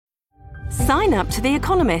Sign up to The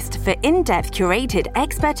Economist for in-depth curated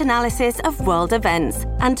expert analysis of world events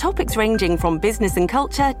and topics ranging from business and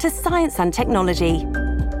culture to science and technology.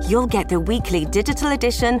 You'll get the weekly digital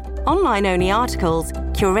edition, online-only articles,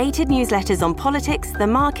 curated newsletters on politics, the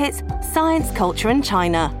markets, science, culture and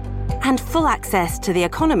China, and full access to The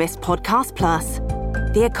Economist Podcast Plus.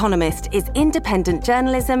 The Economist is independent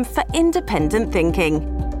journalism for independent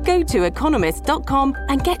thinking. Go to economist.com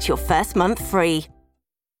and get your first month free.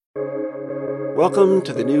 Welcome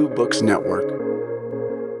to the New Books Network.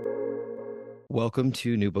 Welcome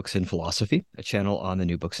to New Books in Philosophy, a channel on the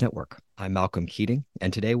New Books Network. I'm Malcolm Keating,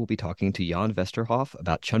 and today we'll be talking to Jan Westerhoff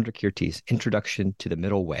about Candrakirti's Introduction to the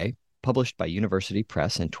Middle Way, published by University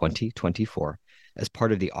Press in 2024 as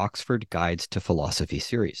part of the Oxford Guides to Philosophy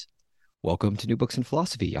series. Welcome to New Books in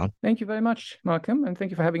Philosophy, Jan. Thank you very much, Malcolm, and thank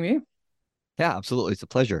you for having me. Yeah, absolutely. It's a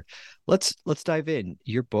pleasure. Let's dive in.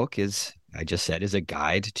 Your book is, I just said, is a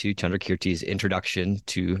guide to Candrakirti's Introduction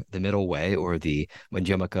to the Middle Way, or the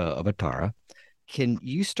Madhyamaka Avatara. Can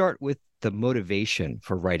you start with the motivation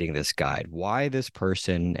for writing this guide? Why this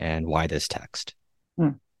person and why this text?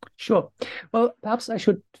 Sure. Well, perhaps I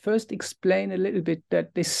should first explain a little bit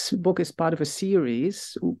that this book is part of a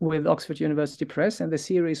series with Oxford University Press, and the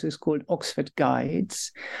series is called Oxford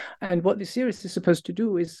Guides. And what the series is supposed to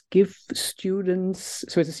do is give students,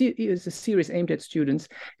 so it's a series aimed at students,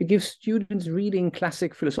 it gives students reading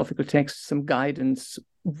classic philosophical texts some guidance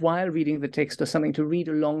while reading the text, or something to read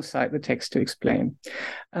alongside the text to explain.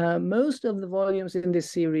 Most of the volumes in this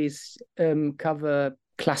series cover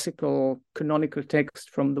classical canonical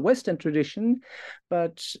text from the Western tradition,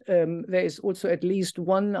 but there is also at least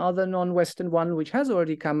one other non-Western one which has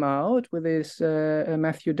already come out, with this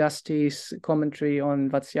Matthew Dusty's commentary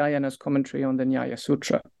on Vatsyayana's commentary on the Nyaya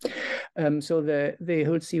Sutra. So the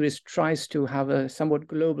whole series tries to have a somewhat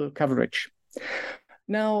global coverage.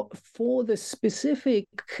 Now, for the specific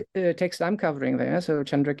text I'm covering there, so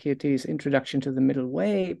Candrakirti's Introduction to the Middle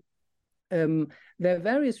Way, there are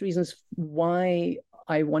various reasons why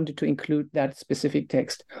I wanted to include that specific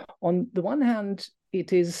text. On the one hand,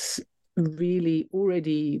 it is really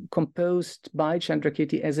already composed by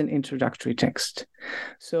Candrakirti as an introductory text.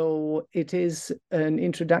 So it is an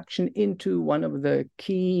introduction into one of the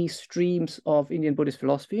key streams of Indian Buddhist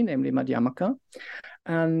philosophy, namely Madhyamaka.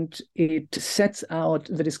 And it sets out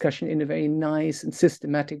the discussion in a very nice and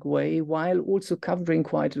systematic way, while also covering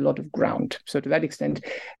quite a lot of ground. So to that extent,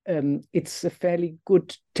 it's a fairly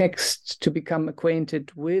good text to become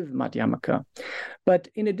acquainted with Madhyamaka. But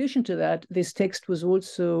in addition to that, this text was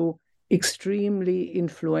also extremely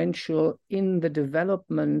influential in the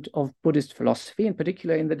development of Buddhist philosophy, in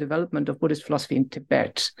particular in the development of Buddhist philosophy in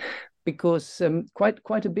Tibet, because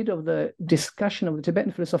quite a bit of the discussion of the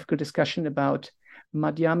Tibetan philosophical discussion about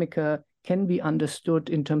Madhyamaka can be understood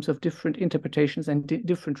in terms of different interpretations and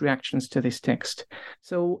different reactions to this text.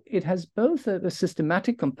 So it has both a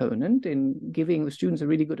systematic component in giving the students a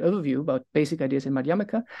really good overview about basic ideas in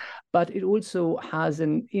Madhyamaka, but it also has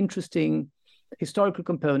an interesting historical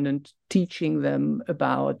component, teaching them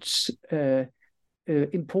about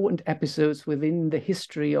important episodes within the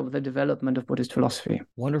history of the development of Buddhist philosophy.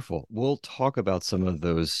 Wonderful. We'll talk about some of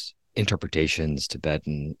those interpretations,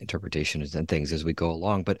 Tibetan interpretations and things as we go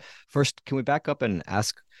along. But first, can we back up and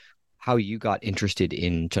ask how you got interested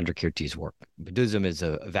in Candrakirti's work? Buddhism is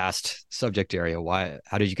a vast subject area.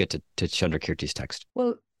 How did you get to Candrakirti's text?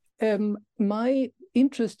 Well, my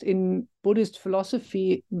interest in Buddhist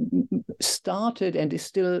philosophy started and is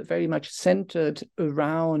still very much centered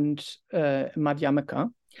around Madhyamaka,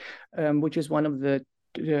 which is one of the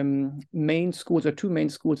main schools, or two main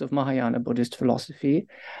schools of Mahayana Buddhist philosophy.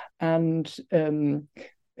 And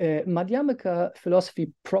Madhyamaka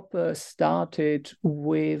philosophy proper started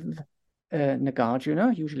with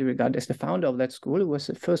Nagarjuna, usually regarded as the founder of that school, who was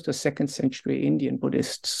a 1st or 2nd century Indian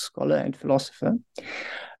Buddhist scholar and philosopher.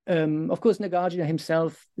 Of course, Nagarjuna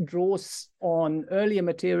himself draws on earlier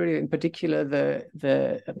material, in particular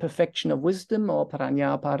the perfection of wisdom, or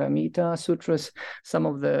Paranya Paramita sutras. Some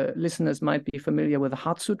of the listeners might be familiar with the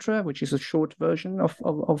Heart Sutra, which is a short version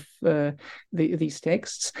of these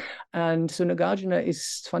texts. And so Nagarjuna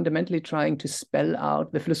is fundamentally trying to spell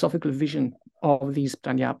out the philosophical vision of these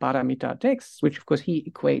Paranya Paramita texts, which of course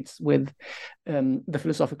he equates with the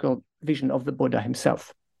philosophical vision of the Buddha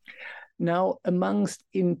himself. Now, amongst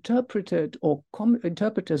interpreters or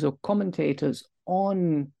commentators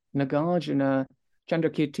on Nagarjuna,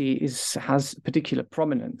 Candrakirti has particular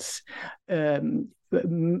prominence.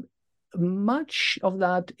 Much of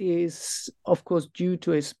that is, of course, due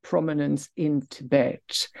to his prominence in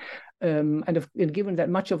Tibet. and given that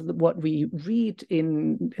much of what we read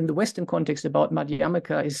in the Western context about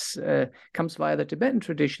Madhyamaka comes via the Tibetan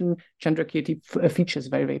tradition, Candrakirti features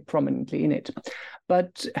very, very prominently in it.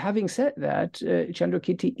 But having said that,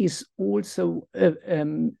 Candrakirti is also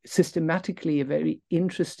systematically a very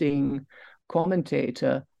interesting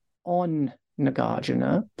commentator on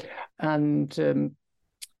Nagarjuna, and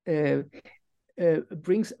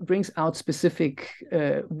brings out specific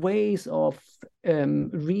ways of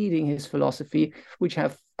reading his philosophy, which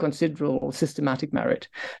have considerable systematic merit.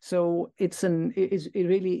 So it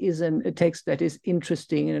really is a text that is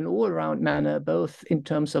interesting in an all-around manner, both in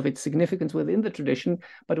terms of its significance within the tradition,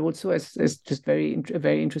 but also as just a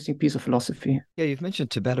very interesting piece of philosophy. Yeah, you've mentioned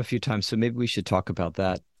Tibet a few times, so maybe we should talk about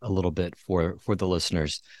that a little bit for the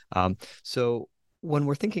listeners. So when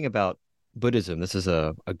we're thinking about Buddhism, this is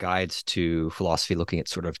a guides to philosophy looking at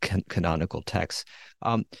sort of canonical texts.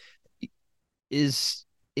 Is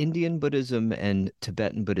Indian Buddhism and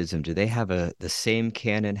Tibetan Buddhism, do they have the same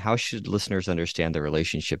canon? How should listeners understand the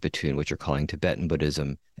relationship between what you're calling Tibetan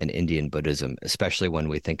Buddhism and Indian Buddhism, especially when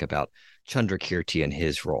we think about Candrakirti and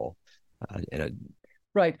his role?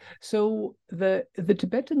 Right. So the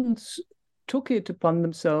Tibetans took it upon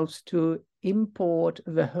themselves to import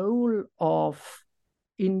the whole of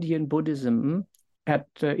Indian Buddhism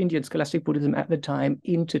Indian scholastic Buddhism at the time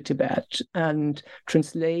into Tibet and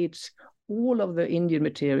translate all of the Indian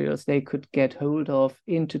materials they could get hold of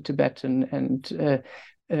into Tibetan and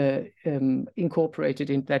incorporated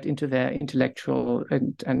into their intellectual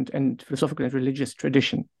and philosophical and religious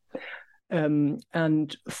tradition.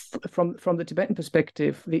 And from the Tibetan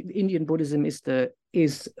perspective, the Indian Buddhism is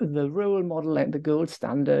the role model and the gold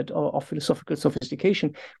standard of philosophical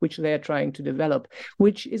sophistication, which they are trying to develop.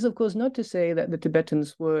 Which is, of course, not to say that the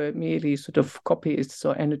Tibetans were merely sort of copyists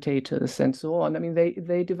or annotators and so on. I mean,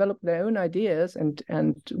 they developed their own ideas, and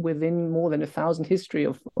within more than 1,000 history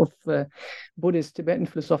of Buddhist Tibetan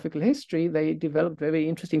philosophical history, they developed very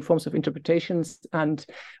interesting forms of interpretations and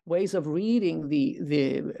ways of reading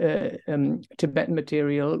the Tibetan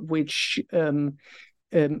material, which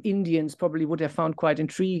Indians probably would have found quite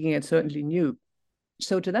intriguing and certainly new.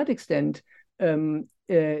 So to that extent, the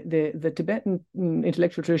Tibetan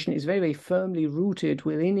intellectual tradition is very, very firmly rooted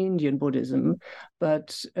within Indian Buddhism,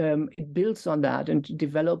 but it builds on that and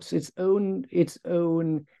develops its own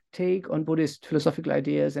take on Buddhist philosophical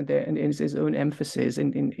ideas and its own emphasis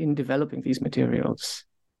in developing these materials.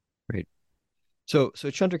 Great. So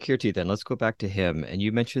Candrakirti, then let's go back to him. And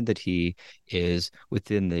you mentioned that he is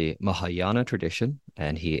within the Mahayana tradition,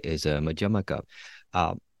 and he is a Madhyamaka.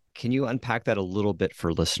 Can you unpack that a little bit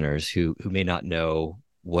for listeners who may not know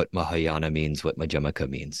what Mahayana means, what Madhyamaka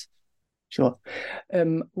means? Sure.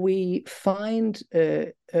 We find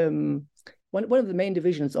one of the main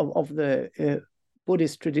divisions of the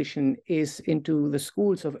Buddhist tradition is into the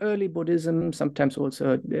schools of early Buddhism, sometimes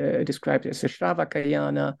also described as the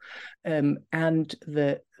Shravakayana, and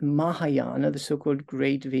the Mahayana, the so-called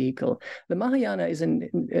great vehicle. The Mahayana is an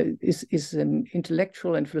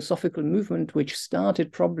intellectual and philosophical movement which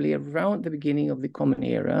started probably around the beginning of the Common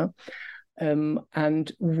Era,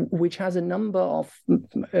 and which has a number of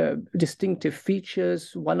distinctive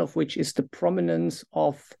features, one of which is the prominence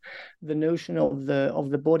of the notion of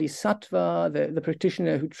the bodhisattva, the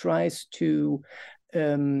practitioner who tries to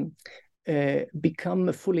become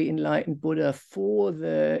a fully enlightened Buddha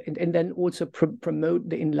and then also promote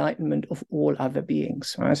the enlightenment of all other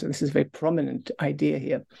beings. Right? So this is a very prominent idea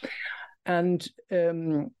here. And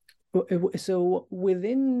so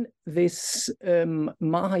within this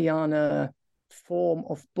Mahayana form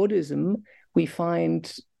of Buddhism, we find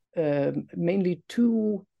mainly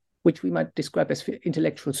two, which we might describe as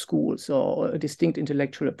intellectual schools or distinct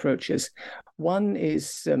intellectual approaches. One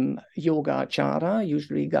is Yogacara,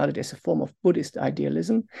 usually regarded as a form of Buddhist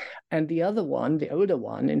idealism. And the other one, the older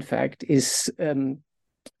one, in fact, is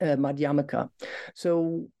Madhyamaka.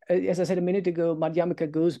 So, as I said a minute ago,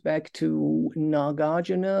 Madhyamaka goes back to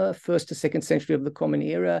Nagarjuna, 1st to 2nd century of the Common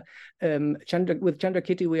Era. With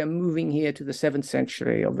Candrakirti, we are moving here to the 7th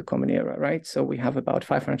century of the Common Era, right? So we have about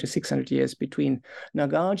 500 to 600 years between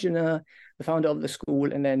Nagarjuna, the founder of the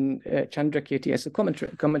school, and then Candrakirti as a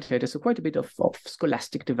commentator. So quite a bit of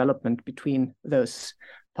scholastic development between those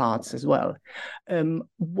parts as well.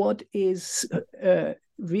 What is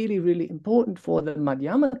really, really important for the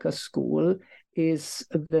Madhyamaka school is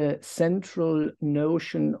the central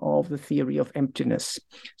notion of the theory of emptiness.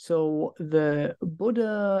 So the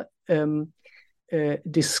Buddha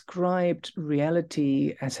described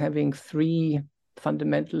reality as having three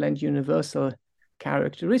fundamental and universal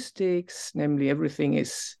characteristics, namely everything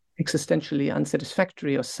is existentially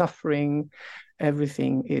unsatisfactory or suffering.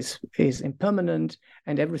 Everything is impermanent,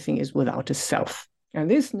 and everything is without a self. And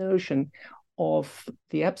this notion of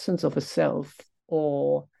the absence of a self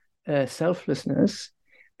or selflessness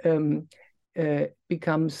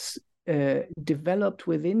becomes developed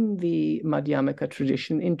within the Madhyamaka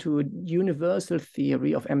tradition into a universal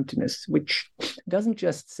theory of emptiness, which doesn't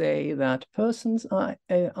just say that persons are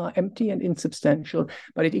empty and insubstantial,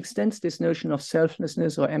 but it extends this notion of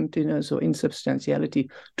selflessness or emptiness or insubstantiality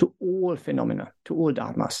to all phenomena, to all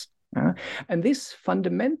dharmas. And this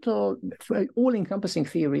fundamental, all-encompassing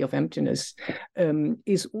theory of emptiness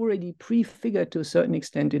is already prefigured to a certain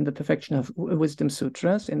extent in the Perfection of Wisdom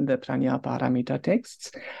Sutras, in the Prajna Paramita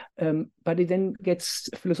texts, but it then gets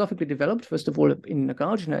philosophically developed, first of all, in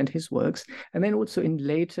Nagarjuna and his works, and then also in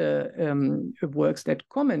later works that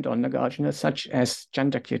comment on Nagarjuna, such as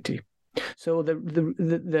Candrakirti. So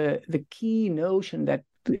the key notion that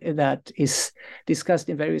is discussed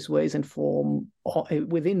in various ways and form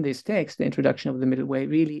within this text, the introduction of the middle way,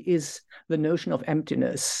 really is the notion of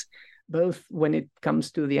emptiness, both when it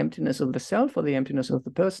comes to the emptiness of the self or the emptiness of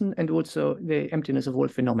the person, and also the emptiness of all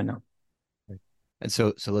phenomena. And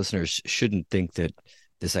so listeners shouldn't think that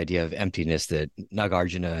this idea of emptiness that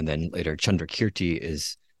Nagarjuna and then later Candrakirti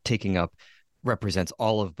is taking up represents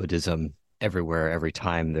all of Buddhism everywhere, every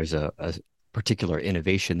time there's a particular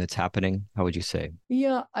innovation that's happening. How would you say?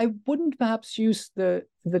 Yeah, I wouldn't perhaps use the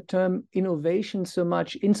term innovation so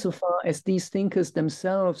much insofar as these thinkers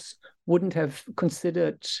themselves wouldn't have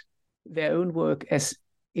considered their own work as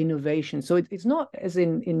innovation. So it's not as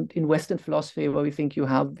in Western philosophy where we think you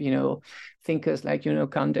have, thinkers like,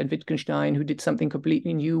 Kant and Wittgenstein who did something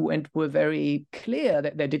completely new and were very clear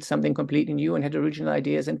that they did something completely new and had original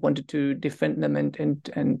ideas and wanted to defend them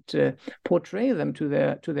and portray them to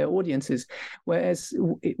their audiences. Whereas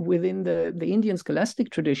within the Indian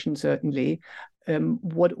scholastic tradition, certainly,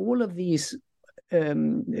 what all of these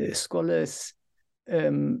scholars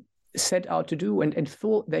set out to do and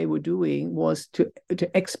thought they were doing was to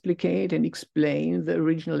explicate and explain the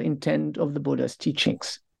original intent of the Buddha's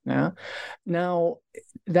teachings. Now,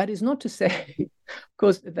 that is not to say, of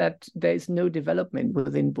course, that there is no development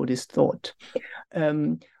within Buddhist thought.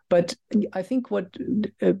 But I think what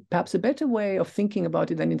perhaps a better way of thinking about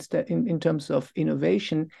it than in terms of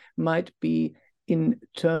innovation might be in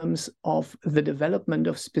terms of the development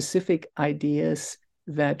of specific ideas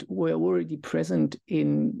that were already present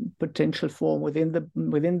in potential form within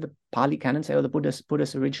the Pali canon, say, or the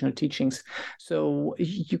Buddha's original teachings. So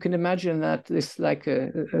you can imagine that this, like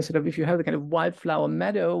a sort of, if you have the kind of wildflower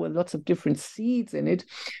meadow with lots of different seeds in it,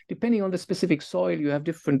 depending on the specific soil, you have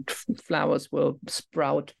different flowers will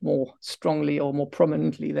sprout more strongly or more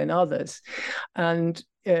prominently than others. And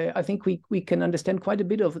I think we can understand quite a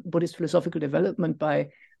bit of Buddhist philosophical development by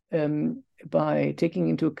taking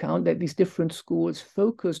into account that these different schools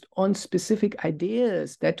focused on specific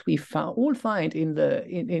ideas that we all find in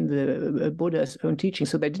the Buddha's own teaching.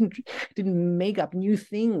 So they didn't make up new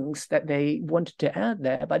things that they wanted to add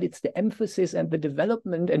there, but it's the emphasis and the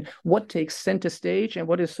development and what takes center stage and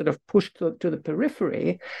what is sort of pushed to the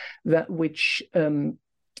periphery which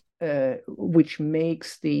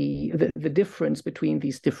makes the difference between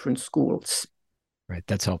these different schools. Right.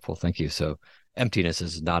 That's helpful. Thank you. So emptiness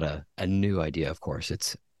is not a new idea, of course.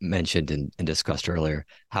 It's mentioned and discussed earlier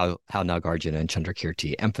how Nagarjuna and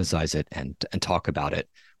Candrakirti emphasize it and talk about it.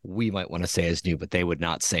 We might want to say is new, but they would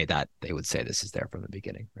not say that. They would say this is there from the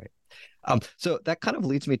beginning, right? So that kind of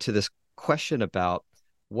leads me to this question about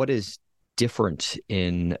what is different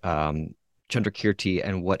in Candrakirti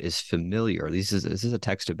and what is familiar. This is a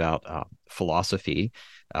text about philosophy,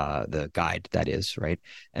 the guide, that is, right?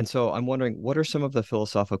 And so I'm wondering, what are some of the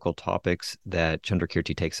philosophical topics that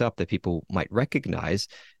Candrakirti takes up that people might recognize,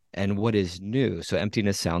 and what is new? So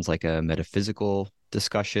emptiness sounds like a metaphysical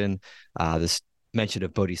discussion. This mention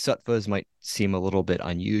of bodhisattvas might seem a little bit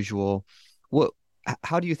unusual.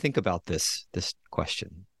 How do you think about this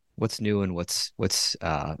question? What's new and what's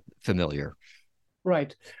familiar?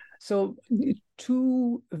 Right. So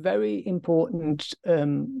two very important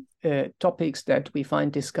topics that we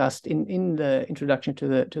find discussed in the introduction to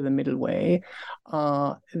the middle way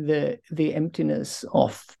are the emptiness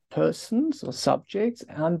of persons or subjects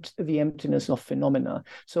and the emptiness of phenomena.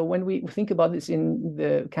 So when we think about this in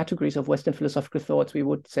the categories of Western philosophical thoughts, we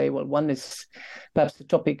would say, well, one is perhaps the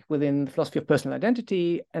topic within the philosophy of personal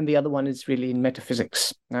identity, and the other one is really in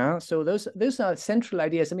metaphysics. So those are central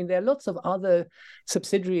ideas. I mean, there are lots of other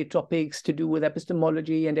subsidiary topics to do with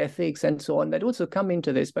epistemology and ethics and so on that also come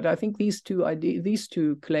into this. But I think these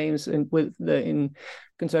two claims in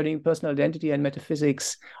concerning personal identity and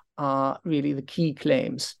metaphysics are really the key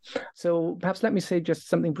claims. So perhaps let me say just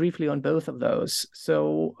something briefly on both of those.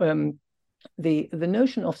 So the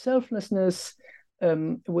notion of selflessness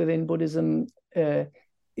within Buddhism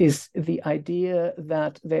is the idea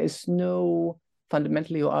that there is no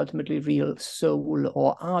fundamentally or ultimately real soul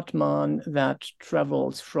or Atman that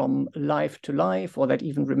travels from life to life, or that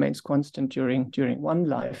even remains constant during one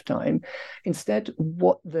lifetime. Instead,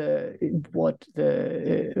 what the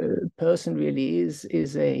person really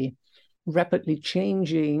is a rapidly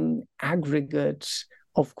changing aggregate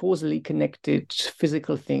of causally connected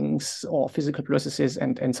physical things or physical processes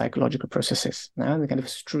and psychological processes, the kind of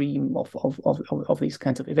stream of these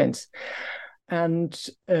kinds of events. And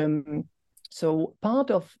so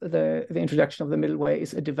part of the introduction of the middle way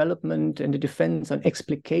is a development and a defense and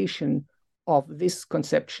explication of this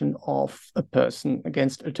conception of a person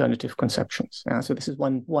against alternative conceptions. So this is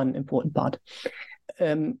one important part.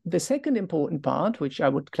 The second important part, which I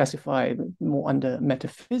would classify more under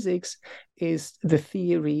metaphysics, is the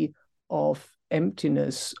theory of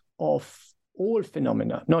emptiness of all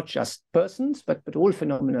phenomena, not just persons, but all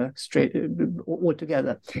phenomena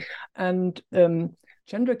altogether. And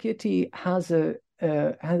Candrakirti has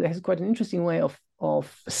quite an interesting way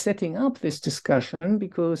of setting up this discussion,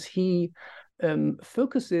 because he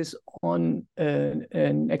focuses on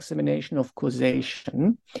an examination of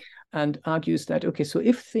causation and argues that, okay, so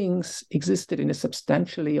if things existed in a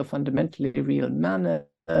substantially or fundamentally real manner,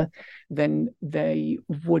 then they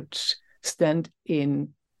would stand in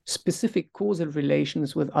specific causal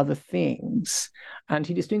relations with other things. And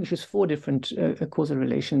he distinguishes four different causal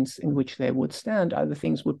relations in which they would stand. Either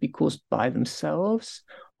things would be caused by themselves,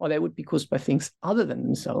 or they would be caused by things other than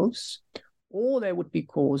themselves, or they would be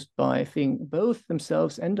caused by both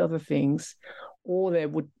themselves and other things, or they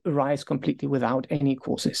would arise completely without any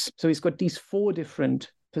causes. So he's got these four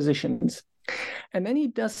different positions. And then he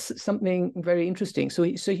does something very interesting. So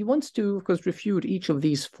he wants to, of course, refute each of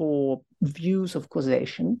these four views of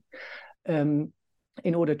causation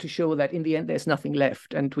in order to show that in the end there's nothing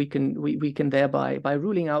left, and we can thereby, by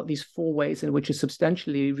ruling out these four ways in which a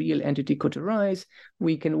substantially real entity could arise,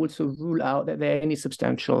 we can also rule out that there are any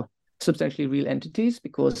substantially real entities,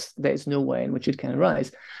 because there is no way in which it can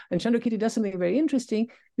arise. And Candrakirti does something very interesting,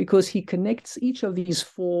 because he connects each of these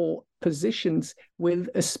four positions with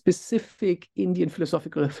a specific Indian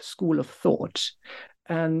philosophical school of thought,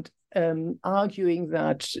 and arguing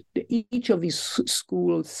that each of these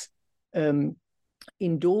schools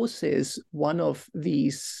endorses one of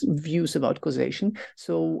these views about causation.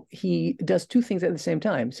 So he does two things at the same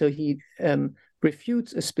time. So he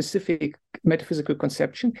refutes a specific metaphysical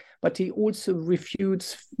conception, but he also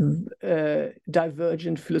refutes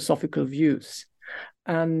divergent philosophical views.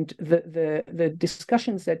 And the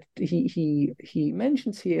discussions that he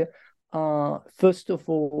mentions here are, first of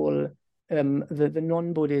all, the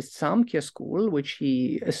non-Buddhist Samkhya school, which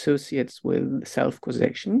he associates with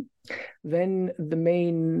self-causation. Then the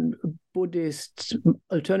main Buddhist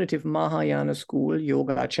alternative Mahayana school,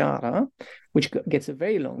 Yogacara, which gets a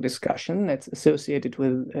very long discussion that's associated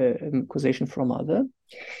with causation from other.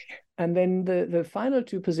 And then the final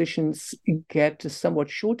two positions get a somewhat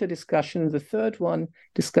shorter discussion. The third one,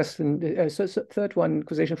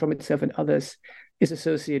 causation from itself and others, is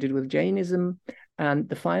associated with Jainism. And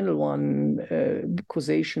the final one,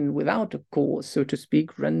 causation without a cause, so to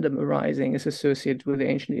speak, random arising, is associated with the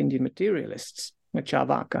ancient Indian materialists, the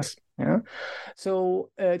Charvakas. Yeah?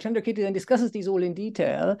 So Candrakirti then discusses these all in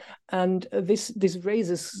detail, and this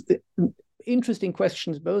raises interesting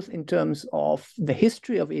questions, both in terms of the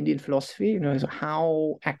history of Indian philosophy, so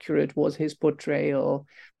how accurate was his portrayal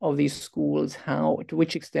of these schools, to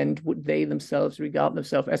which extent would they themselves regard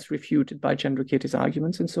themselves as refuted by Candrakirti's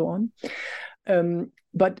arguments, and so on.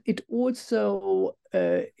 But it also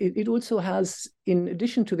has, in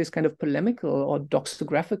addition to this kind of polemical or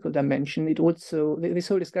doxographical dimension, this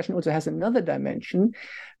whole discussion also has another dimension,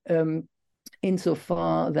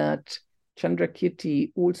 insofar that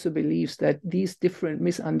Candrakirti also believes that these different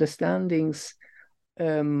misunderstandings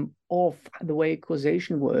of the way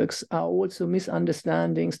causation works are also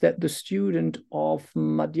misunderstandings that the student of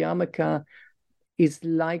Madhyamaka is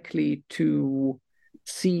likely to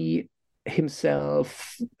see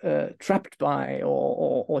himself trapped by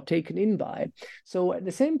or taken in by. So at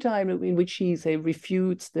the same time in which he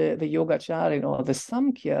refutes the Yogacara or the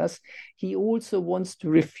Samkhyas, he also wants to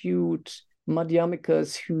refute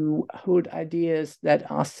Madhyamikas who hold ideas that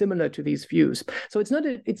are similar to these views. So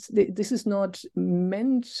this is not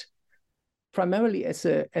meant primarily as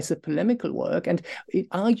a polemical work, and it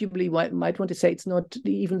arguably might want to say it's not,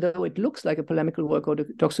 even though it looks like a polemical work or a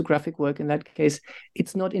doxographic work in that case,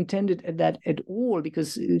 it's not intended at that at all,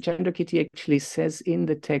 because Candrakirti actually says in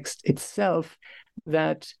the text itself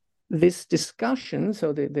that this discussion,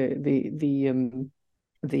 so the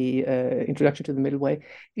introduction to the middle way,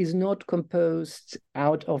 is not composed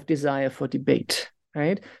out of desire for debate.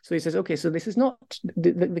 Right. So he says, okay, so this is not,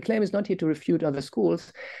 the claim is not here to refute other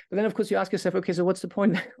schools. But then, of course, you ask yourself, okay, so what's the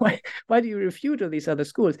point? Why do you refute all these other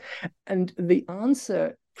schools? And the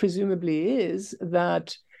answer presumably is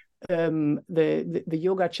that the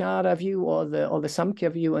Yogacara view or the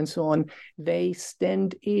Samkhya view and so on, they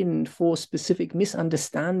stand in for specific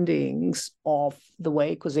misunderstandings of the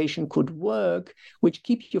way causation could work, which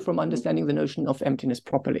keep you from understanding the notion of emptiness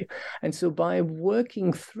properly. And so by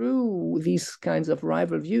working through these kinds of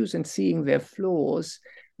rival views and seeing their flaws,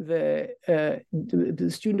 the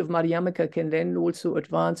student of Madhyamaka can then also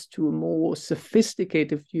advance to a more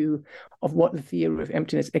sophisticated view of what the theory of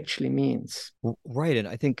emptiness actually means. Right. And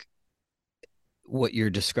I think what you're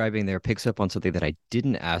describing there picks up on something that I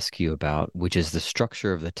didn't ask you about, which is the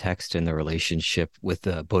structure of the text and the relationship with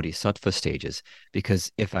the bodhisattva stages.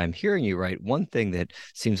 Because if I'm hearing you right, one thing that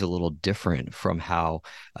seems a little different from how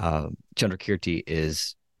Candrakirti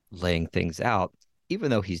is laying things out, even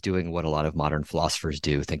though he's doing what a lot of modern philosophers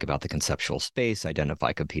do, think about the conceptual space,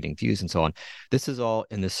 identify competing views, and so on, this is all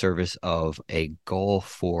in the service of a goal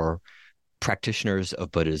for practitioners of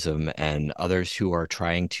Buddhism and others who are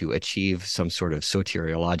trying to achieve some sort of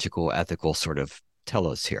soteriological, ethical sort of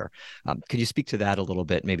telos here. Could you speak to that a little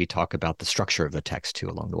bit? Maybe talk about the structure of the text too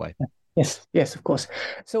along the way. Yes, of course.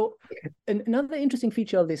 So another interesting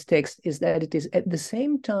feature of this text is that it is at the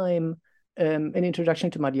same time an introduction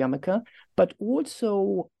to Madhyamaka, but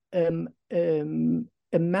also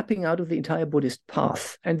a mapping out of the entire Buddhist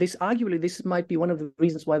path. And this might be one of the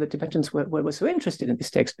reasons why the Tibetans were so interested in this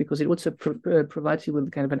text, because it also provides you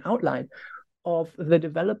with kind of an outline of the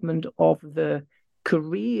development of the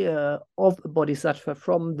career of a bodhisattva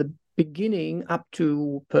from the beginning up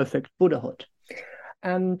to perfect Buddhahood.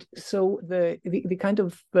 And so the kind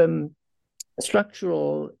of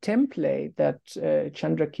structural template that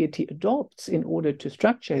Candrakirti adopts in order to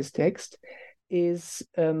structure his text is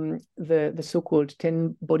the so-called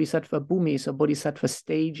 10 bodhisattva bhumis, or bodhisattva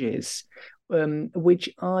stages, which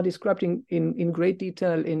are described in great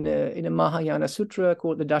detail in a Mahayana sutra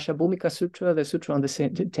called the Dasha Bhumika Sutra, the sutra on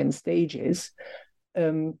the 10 stages.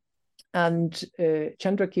 And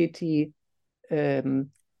Candrakirti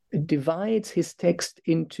divides his text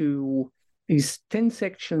into these 10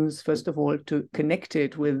 sections, first of all, to connect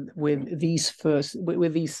it with these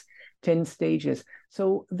 10 stages.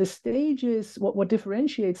 So the stages, what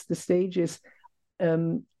differentiates the stages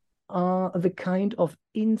are the kind of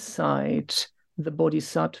insight the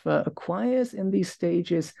bodhisattva acquires in these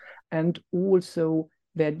stages, and also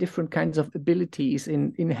their different kinds of abilities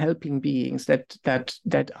in helping beings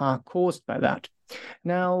that are caused by that.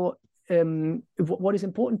 Now, what is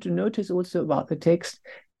important to notice also about the text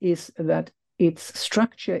is that its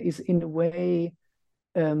structure is in a way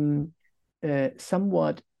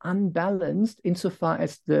somewhat unbalanced, insofar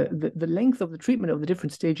as the length of the treatment of the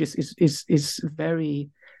different stages is very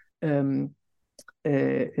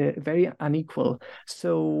very unequal.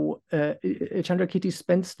 So Candrakirti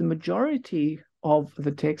spends the majority of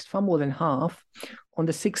the text, far more than half, on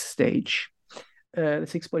the sixth stage, the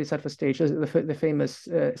sixth bodhisattva stage, the famous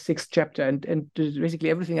sixth chapter, and basically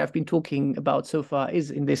everything I've been talking about so far is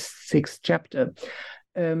in this sixth chapter.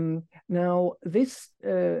 Now, this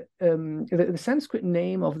the Sanskrit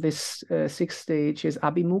name of this sixth stage is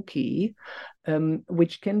Abhimukhi,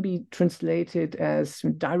 which can be translated as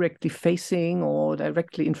directly facing, or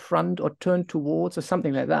directly in front, or turned towards, or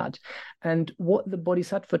something like that. And what the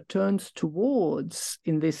bodhisattva turns towards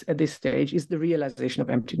at this stage is the realization of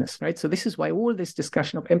emptiness, right? So this is why all this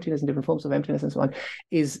discussion of emptiness and different forms of emptiness and so on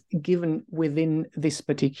is given within this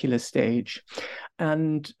particular stage.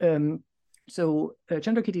 And so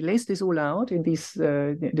Candrakirti lays this all out in this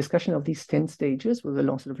discussion of these 10 stages, with a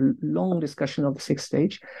long discussion of the sixth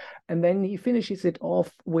stage. And then he finishes it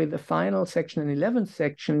off with a final section, an 11th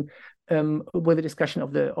section, with a discussion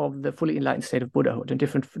of the fully enlightened state of Buddhahood and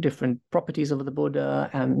different properties of the Buddha,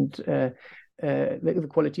 and the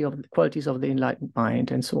qualities of the enlightened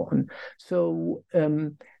mind, and so on. So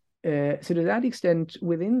so to that extent,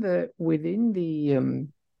 within the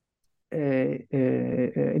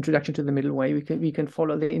Introduction to the Middle Way, we can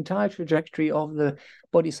follow the entire trajectory of the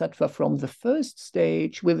Bodhisattva from the first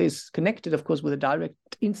stage, with is connected, of course, with a direct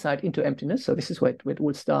insight into emptiness. So this is where it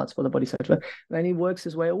all starts for the Bodhisattva. Then he works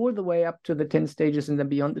his way all the way up to the 10 stages, and then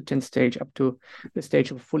beyond the 10th stage up to the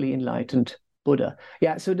stage of fully enlightened Buddha.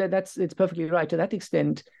 Yeah, so it's perfectly right. To that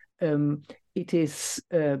extent, it is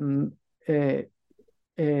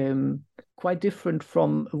quite different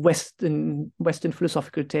from Western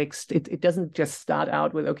philosophical text. It doesn't just start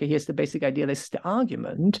out with, okay, here's the basic idea, this is the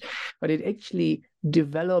argument, but it actually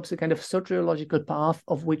develops a kind of soteriological path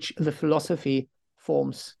of which the philosophy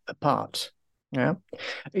forms a part. Yeah,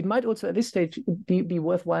 it might also at this stage be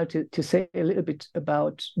worthwhile to say a little bit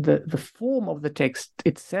about the form of the text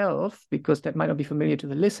itself, because that might not be familiar to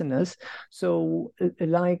the listeners. So,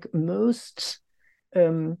 like most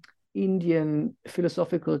Indian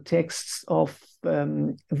philosophical texts of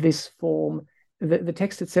this form, the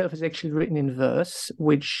text itself is actually written in verse,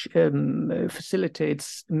 which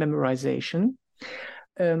facilitates memorization.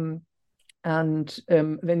 And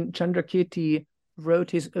then Candrakirti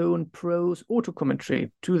wrote his own prose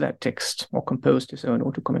auto-commentary to that text, or composed his own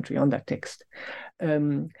auto-commentary on that text,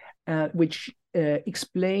 which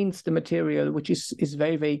explains the material, which is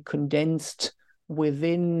very, very condensed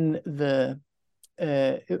within the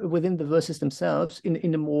verses themselves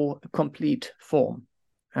in a more complete form.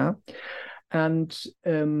 And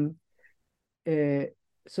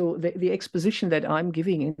so the exposition that I'm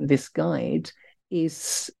giving in this guide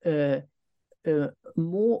is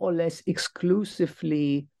more or less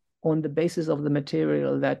exclusively on the basis of the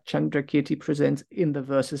material that Candrakirti presents in the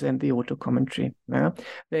verses and the auto-commentary. There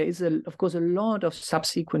is, of course, a lot of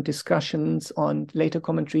subsequent discussions on later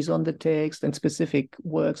commentaries on the text and specific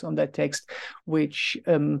works on that text, which,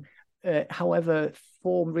 however,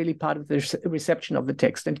 form really part of the reception of the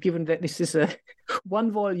text. And given that this is a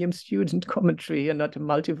one-volume student commentary and not a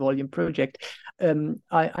multi-volume project,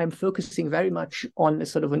 I'm focusing very much on a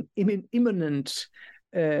sort of an imminent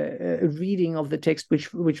reading of the text, which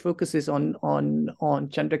focuses on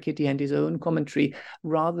Candrakirti and his own commentary,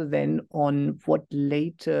 rather than on what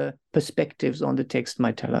later perspectives on the text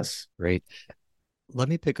might tell us. Great. Let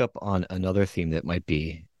me pick up on another theme that might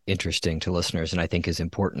be interesting to listeners, and I think is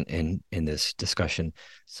important in this discussion.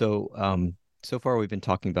 So, so far we've been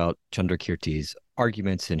talking about Candrakirti's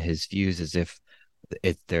arguments and his views as if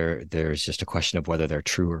there's just a question of whether they're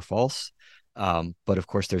true or false. But of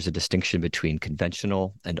course, there's a distinction between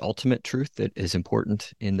conventional and ultimate truth that is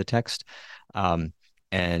important in the text.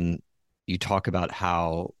 And you talk about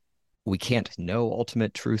how we can't know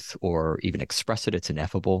ultimate truth or even express it. It's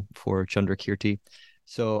ineffable for Candrakirti.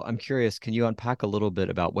 So I'm curious, can you unpack a little bit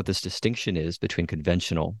about what this distinction is between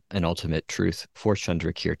conventional and ultimate truth for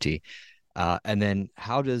Candrakirti? And then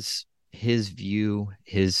how does his view,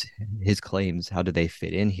 his claims, how do they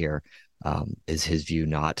fit in here? Is his view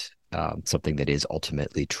not something that is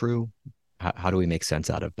ultimately true? How do we make sense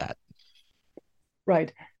out of that?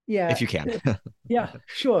 Right. Yeah. If you can. Yeah,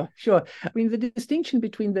 sure. I mean, the distinction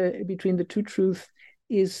between the two truths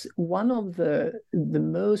is one of the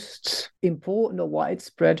most important or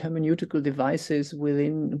widespread hermeneutical devices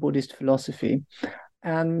within Buddhist philosophy.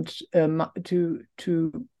 And to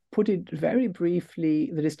put it very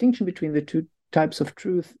briefly, the distinction between the two types of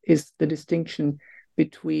truth is the distinction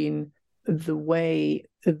between the way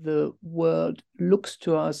the world looks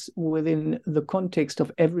to us within the context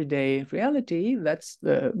of everyday reality, that's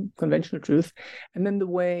the conventional truth, and then the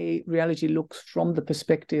way reality looks from the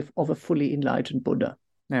perspective of a fully enlightened Buddha.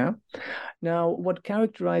 Now, what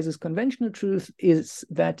characterizes conventional truth is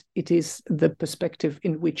that it is the perspective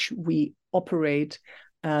in which we operate,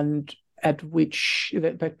 and at which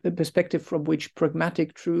the perspective from which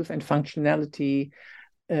pragmatic truth and functionality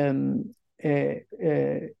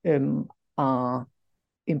are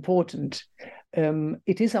important.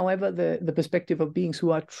 It is, however, the perspective of beings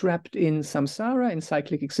who are trapped in samsara, in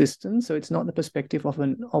cyclic existence. So it's not the perspective of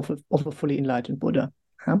a fully enlightened Buddha.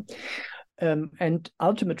 And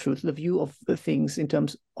ultimate truth, the view of the things in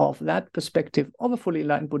terms of that perspective of a fully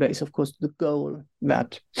enlightened Buddha, is of course the goal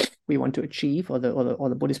that we want to achieve, or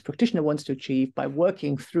the Buddhist practitioner wants to achieve by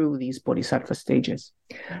working through these bodhisattva stages.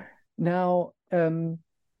 Now,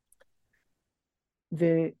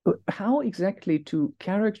 how exactly to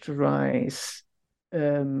characterize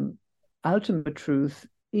ultimate truth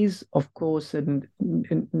is, of course, an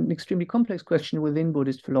extremely complex question within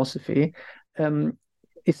Buddhist philosophy,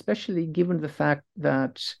 especially given the fact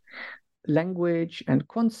that language and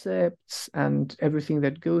concepts and everything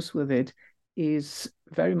that goes with it is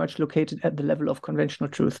very much located at the level of conventional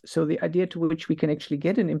truth. So the idea to which we can actually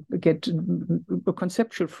get a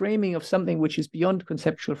conceptual framing of something which is beyond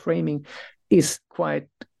conceptual framing is quite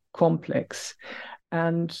complex.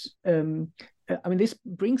 And this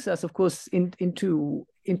brings us, of course, into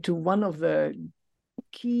one of the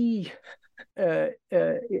key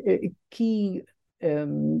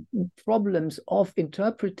problems of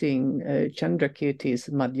interpreting Candrakirti's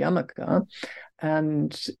Madhyamaka,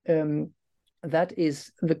 and that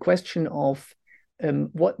is the question of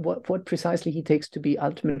what precisely he takes to be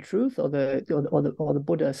ultimate truth, or the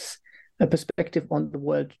Buddha's perspective on the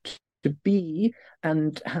world to be,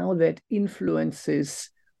 and how that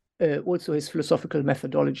influences also his philosophical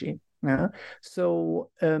methodology.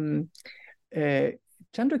 So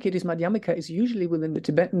Candrakirti's Madhyamaka is usually within the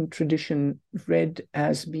Tibetan tradition read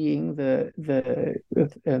as being the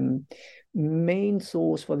main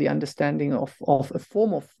source for the understanding of a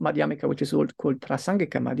form of Madhyamaka, which is called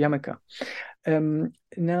Prasangika Madhyamaka.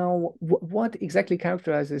 Now, what exactly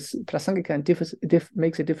characterizes Prasangika and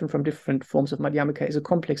makes it different from different forms of Madhyamaka is a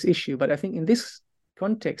complex issue. But I think in this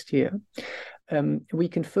context here, we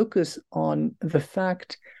can focus on the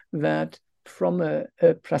fact that from a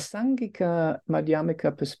Prasangika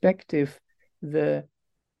Madhyamaka perspective, the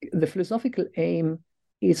philosophical aim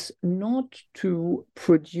is not to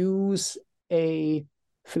produce a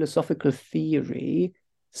philosophical theory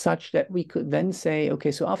such that we could then say,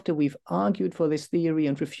 okay, so after we've argued for this theory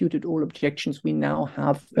and refuted all objections, we now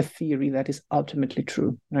have a theory that is ultimately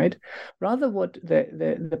true, right? Rather, what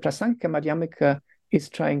the Prasangika Madhyamaka is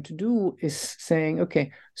trying to do is saying,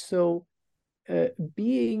 okay, so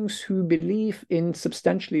beings who believe in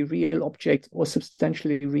substantially real objects or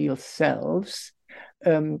substantially real selves,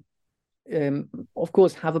 of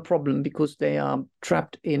course, have a problem because they are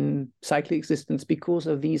trapped in cyclic existence because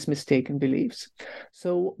of these mistaken beliefs.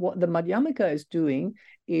 So what the Madhyamaka is doing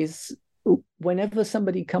is, whenever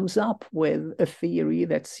somebody comes up with a theory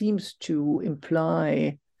that seems to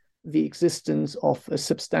imply the existence of a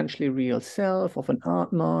substantially real self, of an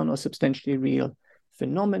Atman, or substantially real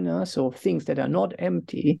phenomena, so things that are not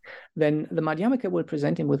empty, then the Madhyamaka will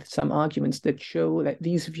present him with some arguments that show that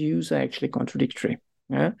these views are actually contradictory.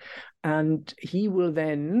 Yeah? And he will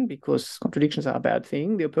then, because contradictions are a bad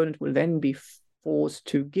thing, the opponent will then be forced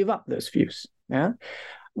to give up those views. Yeah?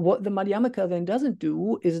 What the Madhyamaka then doesn't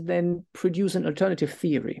do is then produce an alternative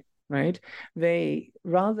theory, right? They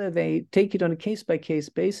take it on a case-by-case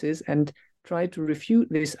basis and try to refute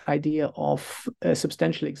this idea of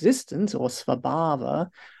substantial existence, or svabhava,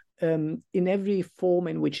 in every form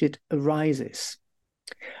in which it arises.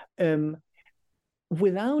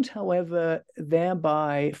 Without, however,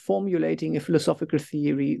 thereby formulating a philosophical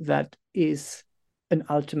theory that is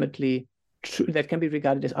that can be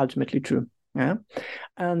regarded as ultimately true. Yeah,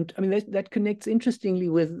 and I mean that connects interestingly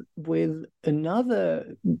with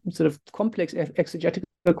another sort of complex exegetical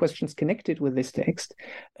questions connected with this text,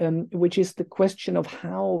 which is the question of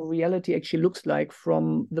how reality actually looks like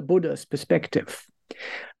from the Buddha's perspective.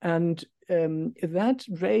 And that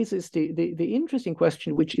raises the interesting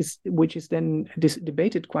question, which is then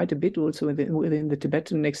debated quite a bit also within the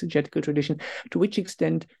Tibetan exegetical tradition, to which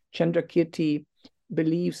extent Candrakirti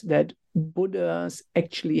believes that Buddhas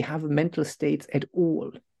actually have mental states at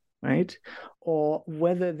all, right? Or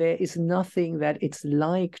whether there is nothing that it's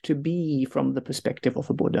like to be from the perspective of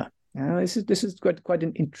a Buddha. This is quite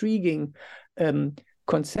an intriguing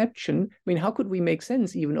conception. I mean, how could we make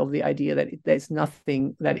sense even of the idea that there's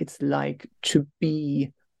nothing that it's like to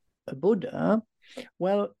be a Buddha?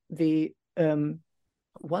 Well, the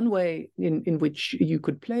one way in which you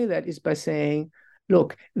could play that is by saying,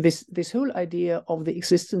 look, this whole idea of the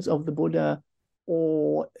existence of the Buddha,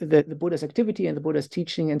 or the Buddha's activity and the Buddha's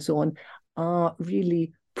teaching and so on, are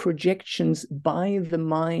really projections by the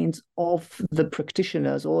minds of the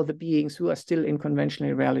practitioners or the beings who are still in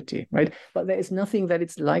conventional reality, right? But there is nothing that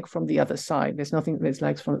it's like from the other side. There's nothing that's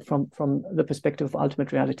like from the perspective of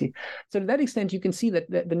ultimate reality. So to that extent, you can see that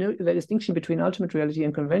the distinction between ultimate reality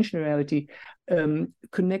and conventional reality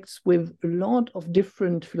connects with a lot of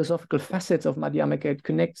different philosophical facets of Madhyamaka. It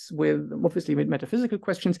connects with, obviously, with metaphysical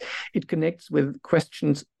questions. It connects with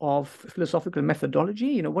questions of philosophical methodology.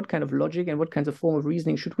 You know, what kind of logic and what kinds of form of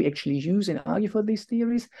reasoning should we actually use and argue for these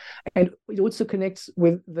theories? And it also connects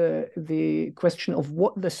with the question of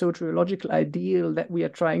what the soteriological ideal that we are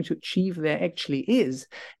trying to achieve there actually is.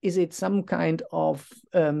 Is it some kind of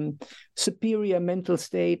superior mental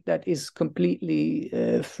state that is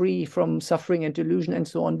completely free from suffering and delusion and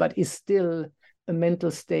so on, but is still a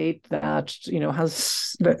mental state that, you know,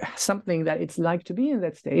 has something that it's like to be in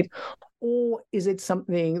that state? or is it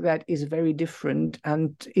something that is very different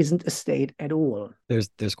and isn't a state at all?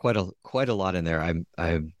 There's quite a lot in there. I'm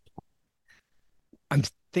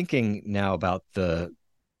thinking now about the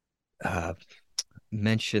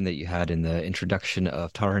mention that you had in the introduction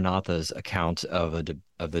of Taranatha's account of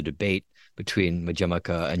the debate between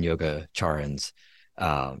Madhyamaka and Yogacharans,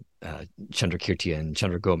 Candrakirti and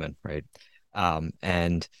Chandragoman, right?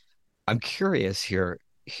 And I'm curious here.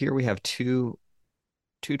 Here we have two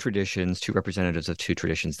traditions, two representatives of two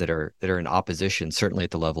traditions that are in opposition, certainly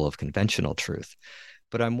at the level of conventional truth.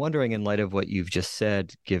 But I'm wondering, in light of what you've just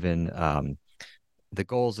said, given the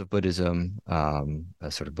goals of Buddhism,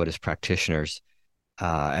 sort of Buddhist practitioners,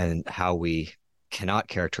 and how we cannot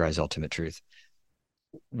characterize ultimate truth,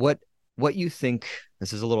 what you think,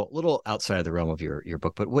 this is a little outside of the realm of your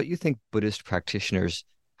book, but what you think Buddhist practitioners,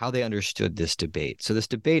 how they understood this debate. So this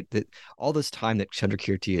debate, that all this time that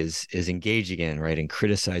Candrakirti is engaging in, right, and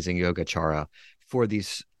criticizing Yogacara for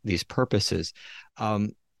these purposes,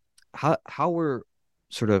 how were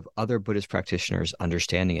sort of other Buddhist practitioners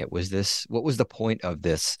understanding it? What was the point of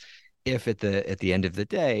this, if at the end of the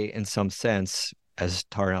day, in some sense, as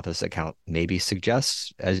Taranatha's account maybe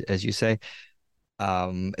suggests, as you say,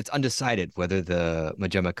 it's undecided whether the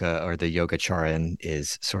Madhyamaka or the Yogacharan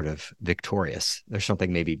is sort of victorious. There's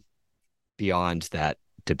something maybe beyond that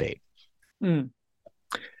debate.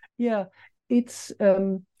 Yeah, that's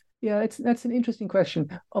an interesting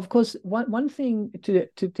question. Of course, one thing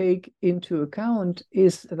to take into account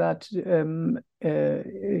is that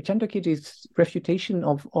Candrakirti's refutation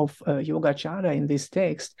of Yogacara in this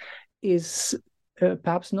text is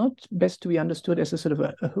perhaps not best to be understood as a sort of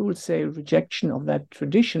a wholesale rejection of that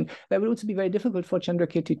tradition. That would also be very difficult for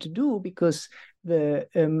Candrakirti to do, because the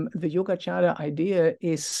Yogacara idea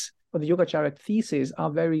is, or the Yogacara theses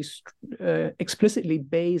are very explicitly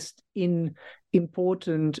based in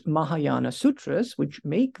important Mahayana sutras, which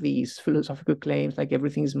make these philosophical claims like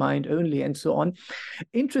everything is mind only and so on.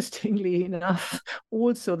 Interestingly enough,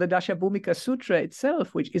 also the Dashabhumika Sutra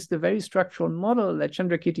itself, which is the very structural model that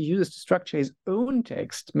Candrakirti uses to structure his own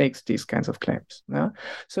text, makes these kinds of claims. Yeah?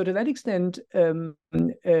 So to that extent,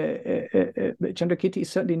 Candrakirti is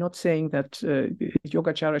certainly not saying that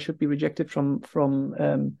Yogacara should be rejected from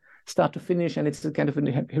start to finish, and it's a kind of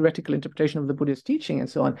a heretical interpretation of the Buddhist teaching and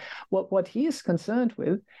so on. What he is concerned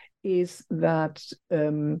with is that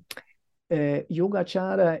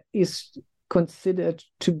Yogacara is considered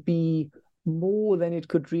to be more than it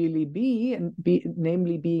could really be,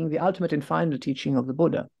 namely being the ultimate and final teaching of the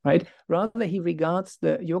Buddha, right? Rather, he regards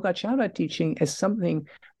the Yogacara teaching as something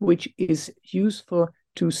which is useful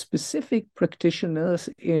to specific practitioners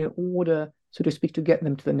in order, so to speak, to get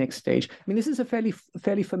them to the next stage. I mean, this is a fairly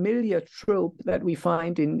familiar trope that we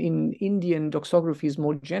find in Indian doxographies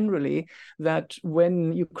more generally, that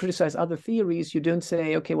when you criticize other theories, you don't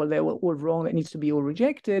say, okay, well, they were all wrong, that needs to be all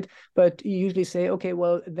rejected, but you usually say, okay,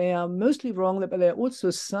 well, they are mostly wrong, but there are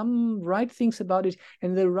also some right things about it,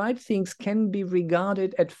 and the right things can be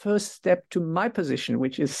regarded at first step to my position,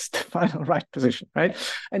 which is the final right position, right?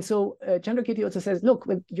 And so Candrakirti also says, look,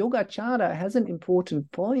 when Yogacara has an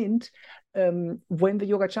important point, when the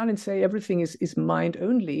Yogacharans say everything is mind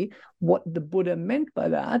only, what the Buddha meant by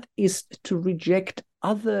that is to reject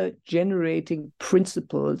other generating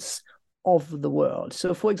principles of the world.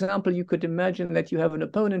 So, for example, you could imagine that you have an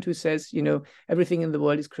opponent who says, everything in the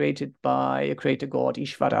world is created by a creator god,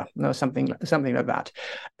 Ishvara, something like that.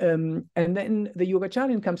 And then the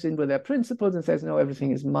Yogacharan comes in with their principles and says, no,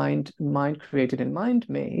 everything is mind created and mind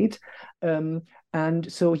made.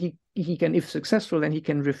 And so he can, if successful, then he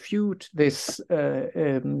can refute this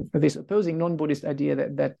opposing non-Buddhist idea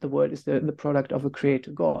that the world is the product of a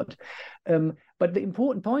creator god. But the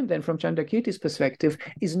important point then from Candrakirti's perspective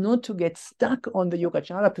is not to get stuck on the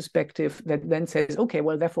Yogacara perspective that then says, okay,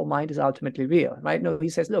 well, therefore mind is ultimately real, right? No, he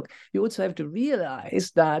says, look, you also have to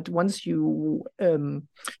realize that once you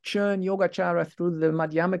churn Yogacara through the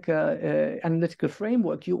Madhyamaka analytical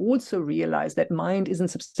framework, you also realize that mind isn't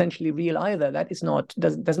substantially real either. That is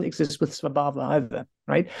doesn't exist with Svabhava either,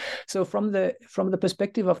 right? So from the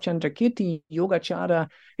perspective of Candrakirti, Yogacara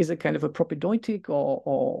is a kind of a propedeutic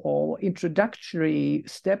or introductory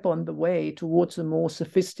step on the way towards a more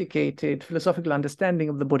sophisticated philosophical understanding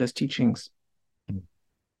of the Buddha's teachings.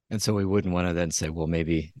 And so we wouldn't want to then say, well,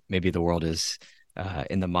 maybe the world is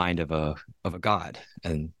in the mind of a god,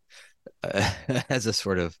 and as a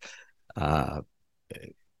sort of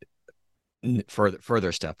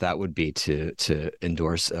further step, that would be to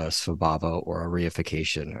endorse svabhava or a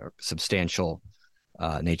reification or substantial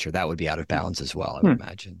nature. That would be out of bounds as well, I would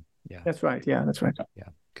imagine. Yeah, that's right. Yeah, that's right. Yeah,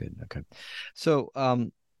 good. Okay, so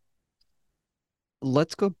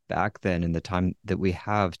let's go back then in the time that we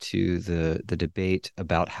have to the debate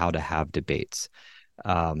about how to have debates.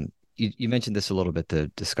 You mentioned this a little bit, the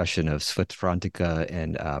discussion of Svatvrantika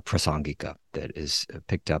and Prasangika that is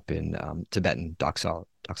picked up in Tibetan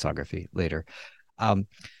doxography later. I'm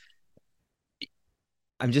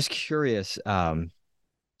just curious, in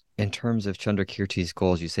terms of Candrakirti's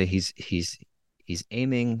goals, you say he's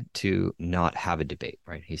aiming to not have a debate,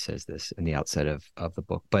 right? He says this in the outset of the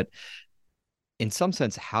book, but in some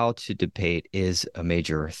sense, how to debate is a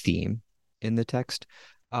major theme in the text.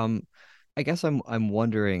 I guess I'm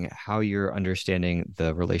wondering how you're understanding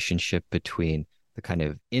the relationship between the kind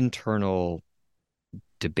of internal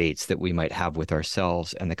debates that we might have with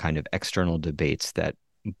ourselves and the kind of external debates that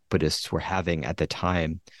Buddhists were having at the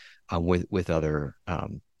time with other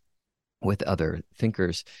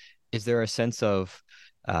thinkers. Is there a sense of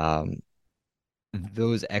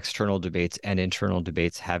those external debates and internal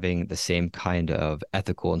debates having the same kind of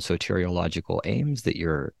ethical and soteriological aims, that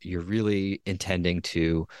you're really intending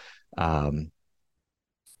to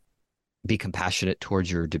be compassionate towards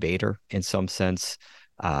your debater in some sense,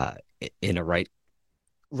 in a right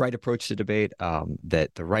approach to debate, that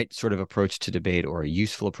the right sort of approach to debate, or a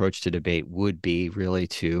useful approach to debate, would be really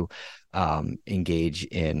to engage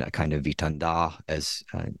in a kind of vitanda, as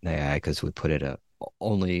Nyayikas would put it,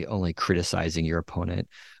 only criticizing your opponent,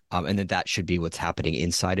 and that should be what's happening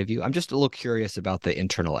inside of you. I'm just a little curious about the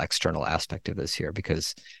internal external aspect of this here,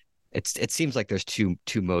 because it seems like there's two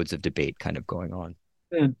modes of debate kind of going on.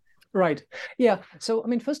 Right. Yeah. So, I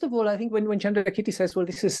mean, first of all, I think when Candrakirti says, well,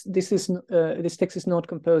 this text is not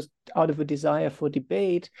composed out of a desire for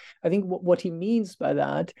debate, I think what he means by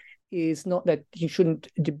that is not that you shouldn't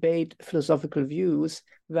debate philosophical views,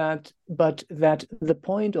 but that the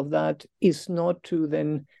point of that is not to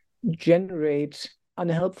then generate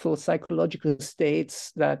unhelpful psychological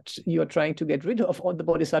states that you're trying to get rid of on the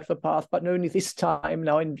bodhisattva path, but only this time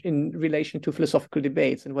now in relation to philosophical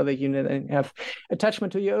debates, and whether you then have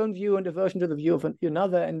attachment to your own view and aversion to the view of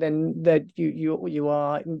another, and then that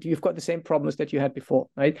you've got the same problems that you had before,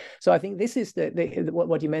 right? So I think this is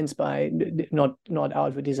what he meant by not out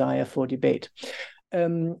of a desire for debate.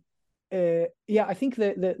 I think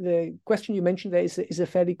the question you mentioned there is a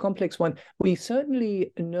fairly complex one. We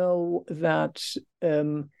certainly know that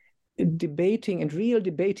debating and real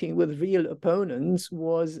debating with real opponents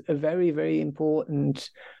was a very, very important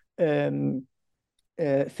thing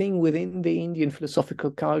within the Indian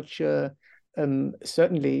philosophical culture.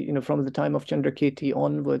 Certainly, from the time of Candrakirti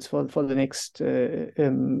onwards for the next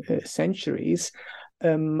centuries,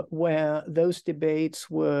 where those debates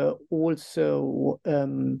were also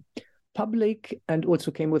public and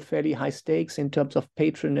also came with fairly high stakes in terms of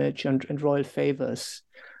patronage and royal favors.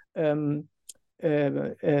 David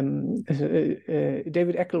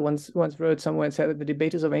Eckel once wrote somewhere and said that the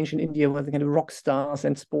debaters of ancient India were the kind of rock stars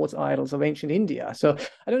and sports idols of ancient India. So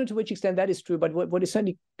I don't know to which extent that is true, but what is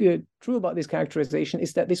certainly true about this characterization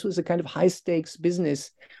is that this was a kind of high stakes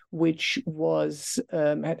business which was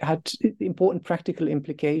had important practical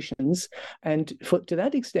implications, and to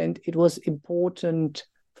that extent it was important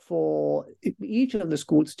for each of the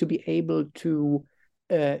schools to be able to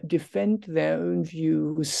defend their own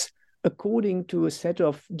views according to a set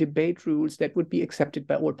of debate rules that would be accepted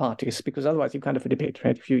by all parties, because otherwise you can't have a debate,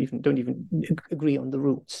 right? If you don't even agree on the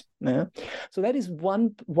rules. Yeah? So that is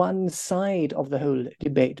one side of the whole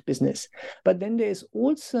debate business. But then there's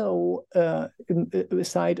also a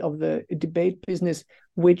side of the debate business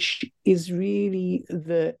which is really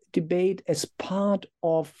the debate as part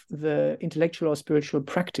of the intellectual or spiritual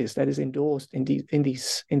practice that is endorsed in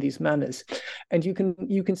these manners. And you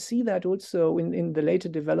can see that also in the later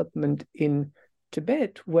development in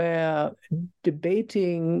Tibet, where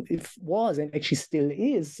debating was and actually still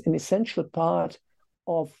is an essential part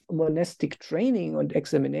of monastic training and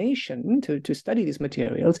examination to study these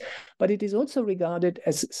materials, but it is also regarded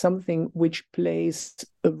as something which plays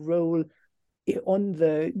a role on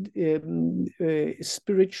the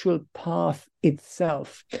spiritual path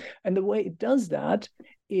itself. And the way it does that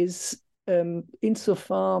is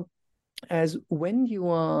insofar as when you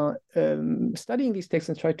are studying these texts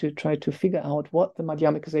and try to figure out what the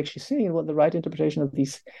Madhyamika is actually saying and what the right interpretation of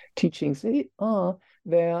these teachings are,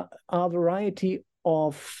 there are a variety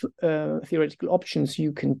of theoretical options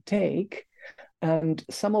you can take. And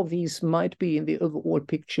some of these might be in the overall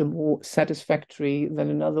picture more satisfactory than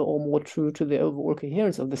another, or more true to the overall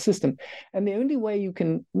coherence of the system. And the only way you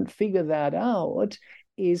can figure that out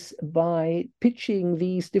is by pitching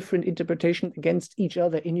these different interpretations against each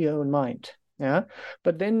other in your own mind. Yeah.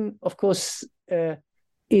 But then, of course,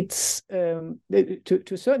 it's to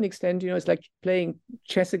a certain extent, it's like playing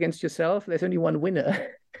chess against yourself. There's only one winner.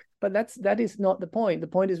 But that is not the point. The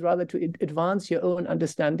point is rather to advance your own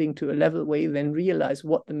understanding to a level where you then realize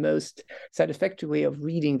what the most satisfactory way of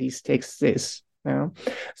reading these texts is.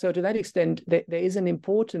 So to that extent, there is an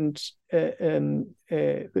important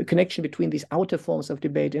connection between these outer forms of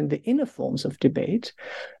debate and the inner forms of debate.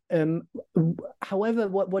 However,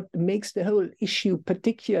 what makes the whole issue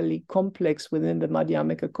particularly complex within the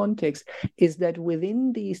Madhyamaka context is that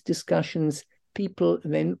within these discussions, people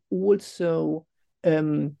then also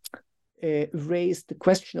raised the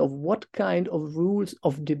question of what kind of rules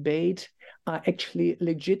of debate are actually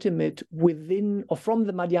legitimate within or from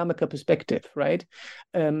the Madhyamaka perspective, right?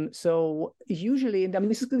 So usually, and I mean,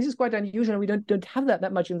 this is quite unusual. We don't have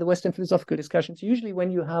that much in the Western philosophical discussions. Usually,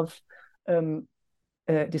 when you have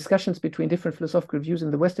discussions between different philosophical views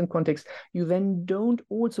in the Western context, you then don't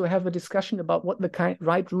also have a discussion about what the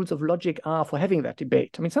right rules of logic are for having that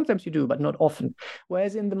debate. I mean, sometimes you do, but not often.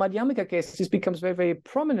 Whereas in the Madhyamaka case, this becomes very, very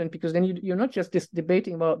prominent, because then you're not just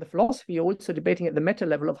debating about the philosophy, you're also debating at the meta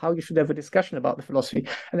level of how you should have a discussion about the philosophy.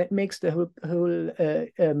 And that makes the whole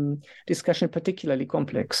discussion particularly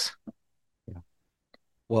complex. Yeah.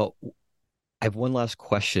 Well, I have one last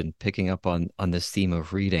question picking up on this theme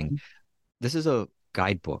of reading. This is a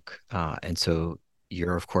guidebook. And so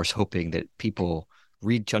you're, of course, hoping that people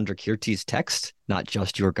read Candrakirti's text, not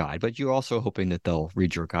just your guide, but you're also hoping that they'll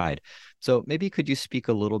read your guide. So maybe could you speak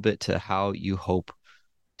a little bit to how you hope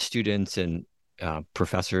students and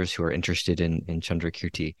professors who are interested in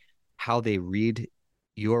Candrakirti, how they read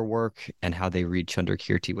your work and how they read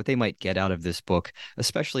Candrakirti, what they might get out of this book,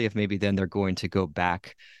 especially if maybe then they're going to go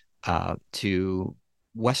back to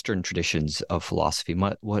Western traditions of philosophy.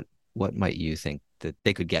 What might you think that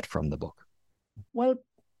they could get from the book? Well,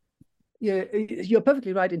 yeah, you're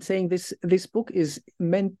perfectly right in saying this book is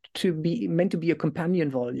meant to be a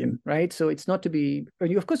companion volume, right? So it's not to be.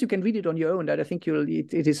 Of course, you can read it on your own. That I think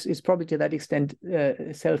it's probably to that extent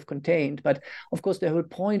self-contained. But of course, the whole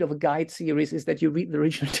point of a guide series is that you read the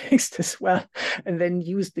original text as well, and then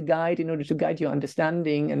use the guide in order to guide your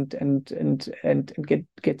understanding and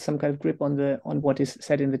get some kind of grip on what is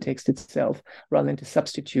said in the text itself, rather than to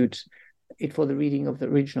substitute it for the reading of the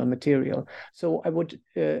original material. So I would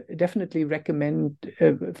definitely recommend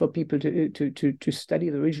for people to study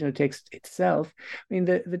the original text itself. I mean,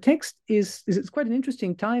 the text is quite an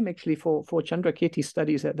interesting time actually for Candrakirti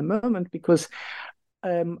studies at the moment, because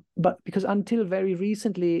until very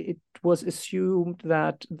recently, it was assumed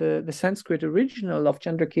that the Sanskrit original of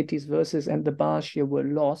Candrakirti's verses and the Bhashya were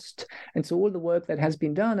lost. And so all the work that has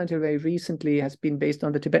been done until very recently has been based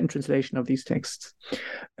on the Tibetan translation of these texts.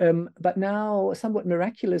 But now, somewhat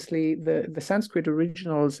miraculously, the Sanskrit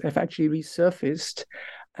originals have actually resurfaced,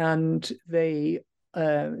 and the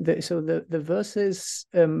verses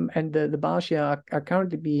and the Bhashya are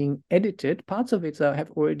currently being edited. Parts of it have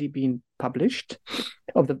already been published.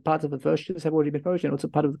 Of the parts of the verses have already been published, and also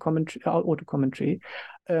part of the commentary, auto commentary.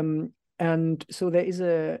 And so there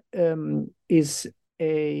is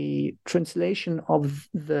a translation of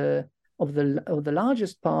the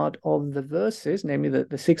largest part of the verses, namely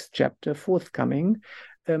the sixth chapter, forthcoming,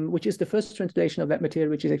 which is the first translation of that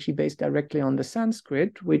material, which is actually based directly on the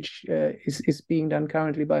Sanskrit, which is being done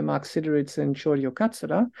currently by Mark Sideritz and Shoryo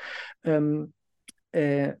Katsura.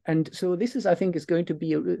 And so this is, I think, is going to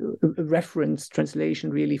be a reference translation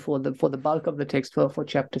really for the bulk of the text for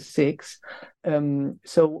chapter 6.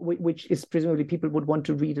 So which is presumably people would want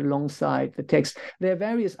to read alongside the text. There are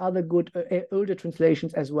various other good older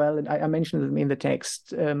translations as well, and I mentioned them in the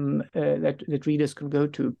text that readers can go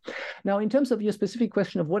to. Now, in terms of your specific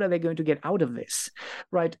question of what are they going to get out of this,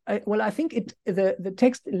 right? I think the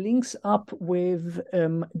text links up with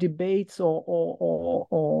debates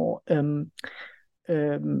or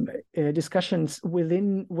discussions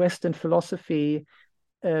within Western philosophy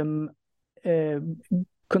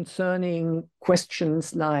concerning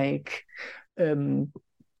questions like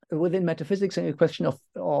within metaphysics, a question of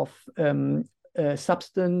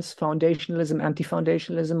substance, foundationalism,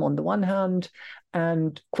 anti-foundationalism on the one hand,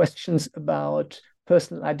 and questions about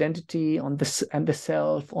personal identity and the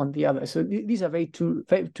self on the other. So these are two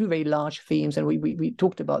very large themes, and we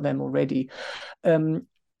talked about them already.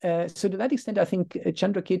 So to that extent, I think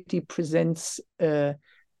Candrakirti presents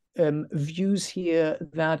views here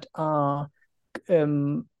that are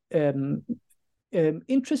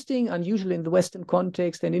interesting, unusual in the Western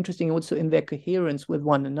context, and interesting also in their coherence with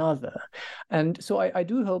one another. And so I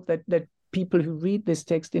do hope that people who read this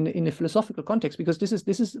text in a philosophical context, because this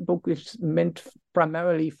is a book which is meant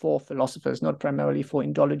primarily for philosophers, not primarily for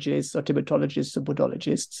Indologists or Tibetologists or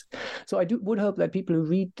Buddhologists. So I would hope that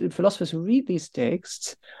philosophers who read these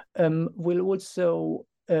texts will also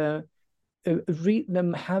read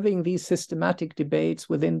them having these systematic debates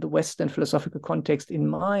within the Western philosophical context in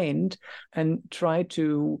mind, and try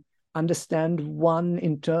to understand one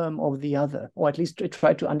in terms of the other, or at least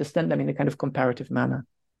try to understand them in a kind of comparative manner.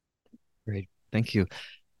 Great. Thank you.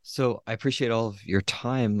 So I appreciate all of your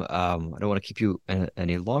time. I don't want to keep you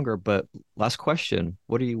any longer, but last question.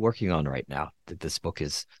 What are you working on right now that this book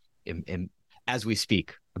is, as we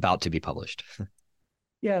speak, about to be published?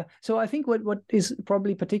 Yeah, so I think what is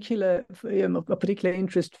probably a particular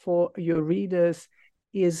interest for your readers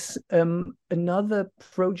is another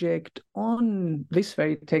project on this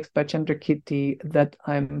very text by Candrakirti that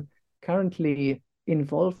I'm currently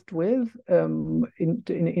involved with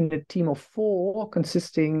in a team of 4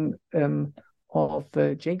 consisting of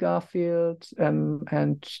Jay Garfield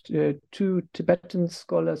and 2 Tibetan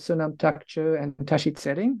scholars, Sonam Takcho and Tashi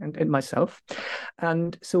Tsering, and myself.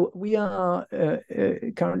 And so we are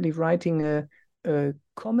currently writing a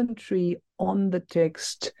commentary on the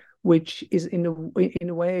text, which is in a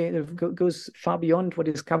way that goes far beyond what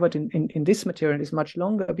is covered in this material. It is much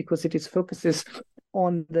longer because it focuses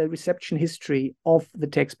on the reception history of the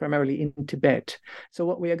text, primarily in Tibet. So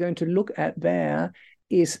what we are going to look at there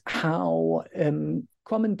is how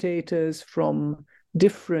commentators from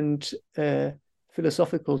different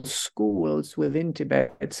philosophical schools within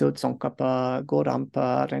Tibet, so Tsongkhapa,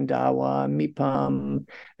 Gorampa, Rendawa, Mipam,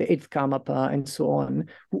 the Eighth Karmapa, and so on,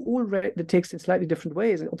 who all read the text in slightly different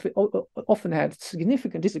ways and often had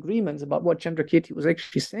significant disagreements about what Candrakirti was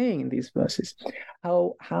actually saying in these verses,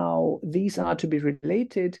 how these are to be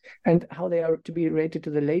related and how they are to be related to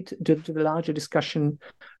the larger discussion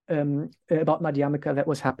about Madhyamaka that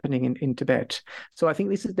was happening in Tibet. So I think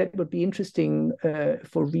that would be interesting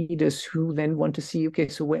for readers who then want to see, okay,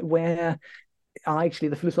 so where are actually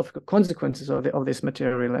the philosophical consequences of this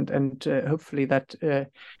material, and hopefully that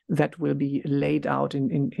will be laid out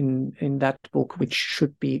in that book, which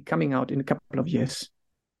should be coming out in a couple of years.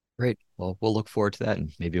 Great. Well, we'll look forward to that,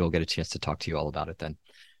 and maybe we'll get a chance to talk to you all about it then.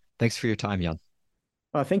 Thanks for your time, Jan.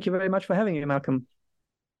 Well, thank you very much for having me, Malcolm.